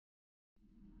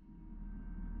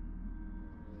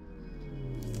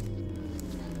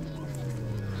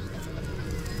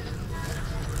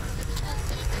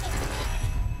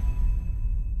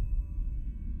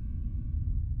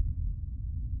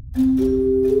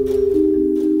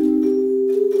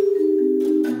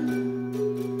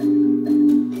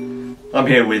I'm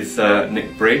here with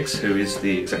Nick Briggs, who is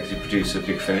the executive producer of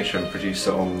Big Finish and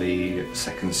producer on the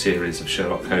second series of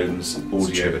Sherlock Holmes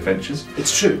audio adventures.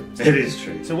 It's true. It is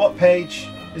true. So what page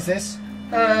is this?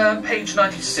 Page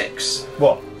 96.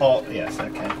 What? Oh, yes,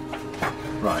 okay.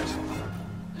 Right.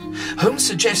 Holmes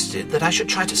suggested that I should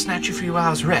try to snatch a few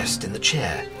hours' rest in the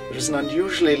chair. There is an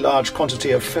unusually large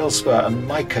quantity of feldspar and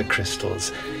mica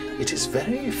crystals. It is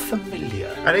very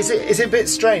familiar. And is it a bit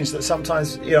strange that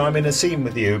sometimes, you know, I'm in a scene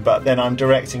with you, but then I'm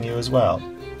directing you as well?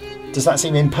 Does that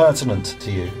seem impertinent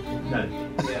to you? No.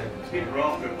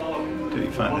 Do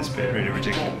you find this bit really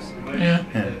ridiculous? Yeah.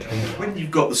 When you've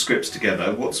got the scripts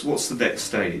together, what's the next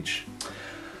stage?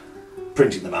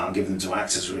 Printing them out and giving them to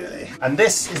actors, really. And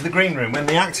this is the green room. When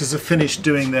the actors have finished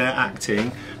doing their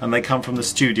acting and they come from the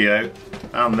studio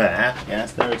down there,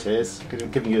 yes, there it is,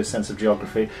 giving you a sense of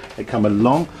geography, they come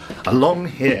along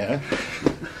here,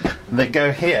 and they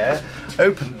go here,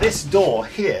 open this door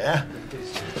here,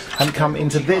 and come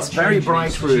into this very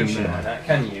bright room there. Like that,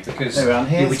 can you? Because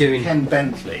you'll be doing Ken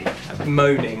Bentley.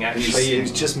 moaning, actually.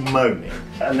 He's just moaning.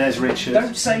 And there's Richard.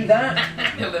 Don't say that!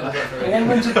 And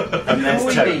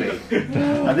there's Toby.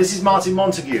 And this is Martin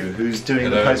Montague, who's doing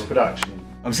the post-production.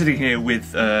 I'm sitting here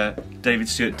with David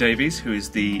Stuart Davies, who is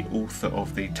the author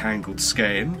of The Tangled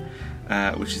Skein,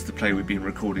 which is the play we've been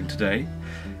recording today.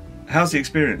 How's the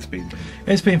experience been?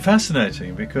 It's been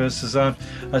fascinating because, as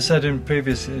I said in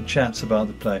previous chats about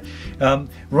the play,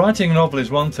 writing a novel is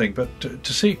one thing, but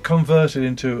to see it converted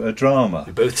into a drama...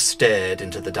 We both stared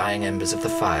into the dying embers of the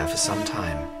fire for some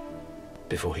time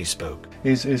before he spoke.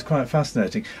 ...is quite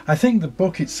fascinating. I think the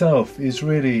book itself is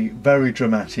really very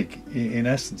dramatic in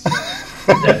essence.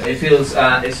 No, it feels,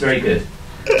 it's very good.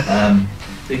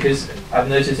 Because I've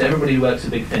noticed everybody who works a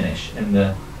Big Finish in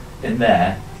there.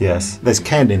 Yes, there's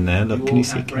Ken in there. Look, can you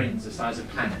see Ken? Ken? Brains the size of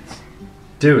planets.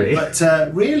 Do we? But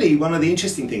really, one of the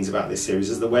interesting things about this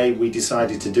series is the way we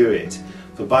decided to do it.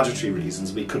 For budgetary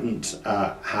reasons, we couldn't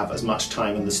have as much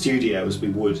time in the studio as we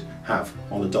would have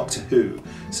on a Doctor Who.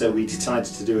 So we decided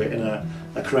to do it in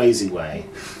a crazy way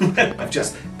of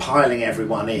just piling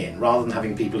everyone in, rather than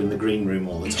having people in the green room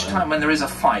all the time. Each time when there is a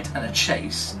fight and a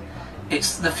chase,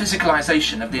 it's the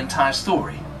physicalisation of the entire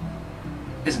story,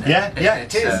 isn't it? Yeah,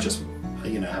 it is. Just,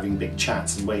 you know, having big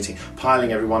chats and waiting,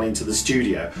 piling everyone into the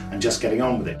studio and just getting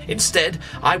on with it. Instead,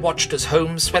 I watched as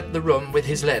Holmes swept the room with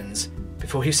his lens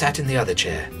before he sat in the other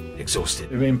chair,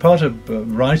 exhausted. In part of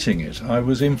writing it, I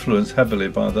was influenced heavily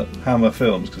by the Hammer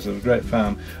films, because I'm a great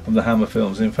fan of the Hammer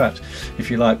films. In fact,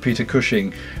 if you like, Peter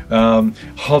Cushing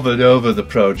hovered over the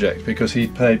project because he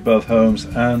played both Holmes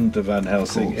and Van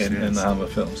Helsing in the Hammer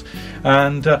films,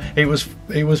 and it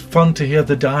was fun to hear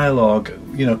the dialogue,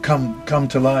 you know, come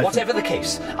to life. Whatever the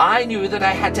case, I knew that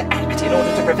I had to act in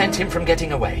order to prevent him from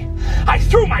getting away. I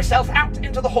threw myself out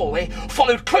into the hallway,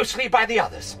 followed closely by the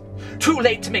others. Too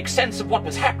late to make sense of what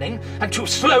was happening, and too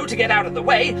slow to get out of the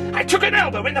way, I took an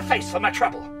elbow in the face for my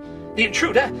trouble. The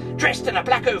intruder, dressed in a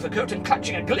black overcoat and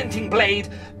clutching a glinting blade,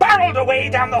 barreled away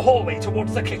down the hallway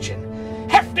towards the kitchen.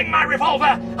 Hefting my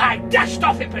revolver, I dashed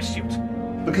off in pursuit.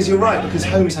 Because you're right, because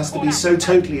Holmes has to be so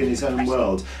totally in his own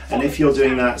world, and if you're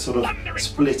doing that sort of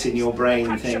split in your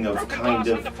brain thing of kind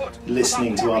of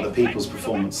listening to other people's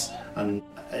performance, and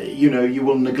you know, you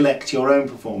will neglect your own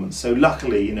performance. So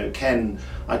luckily, you know, Ken,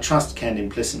 I trust Ken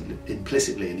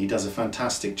implicitly, and he does a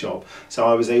fantastic job. So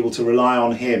I was able to rely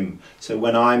on him. So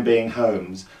when I'm being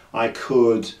Holmes, I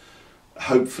could,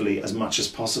 hopefully, as much as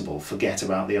possible, forget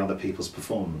about the other people's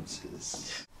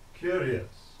performances. Curious.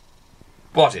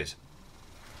 What is?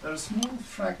 There are small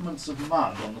fragments of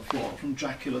mud on the floor from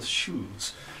Dracula's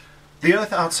shoes. The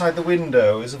earth outside the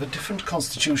window is of a different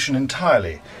constitution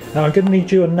entirely. Now I'm going to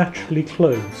need you unnaturally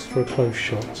close for a close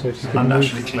shot. So if you can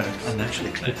unnaturally close.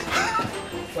 Unnaturally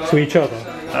close. To each other.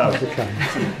 Oh. As we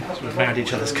can. Sort of married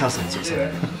each other's cousins or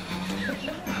something.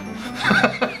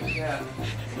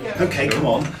 Okay, come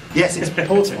on. Yes, it's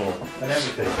portable and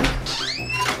everything.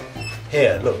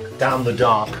 Here, look, down the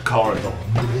dark corridor.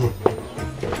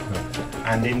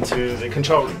 And into the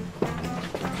control room.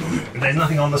 There's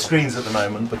nothing on the screens at the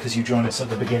moment because you join us at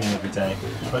the beginning of the day.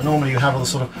 But normally you have all the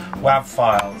sort of WAV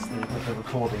files with the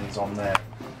recordings on there.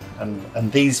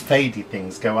 And these fadey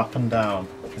things go up and down.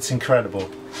 It's incredible.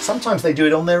 Sometimes they do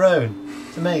it on their own.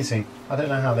 It's amazing. I don't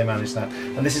know how they manage that.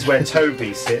 And this is where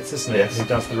Toby sits, isn't it? Yes. Who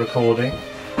does the recording.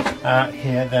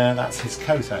 Here, there, that's his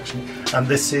coat actually. And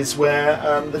this is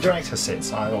where the director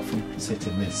sits. I often sit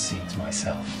in this seat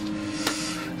myself.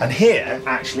 And here,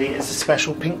 actually, is a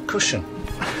special pink cushion.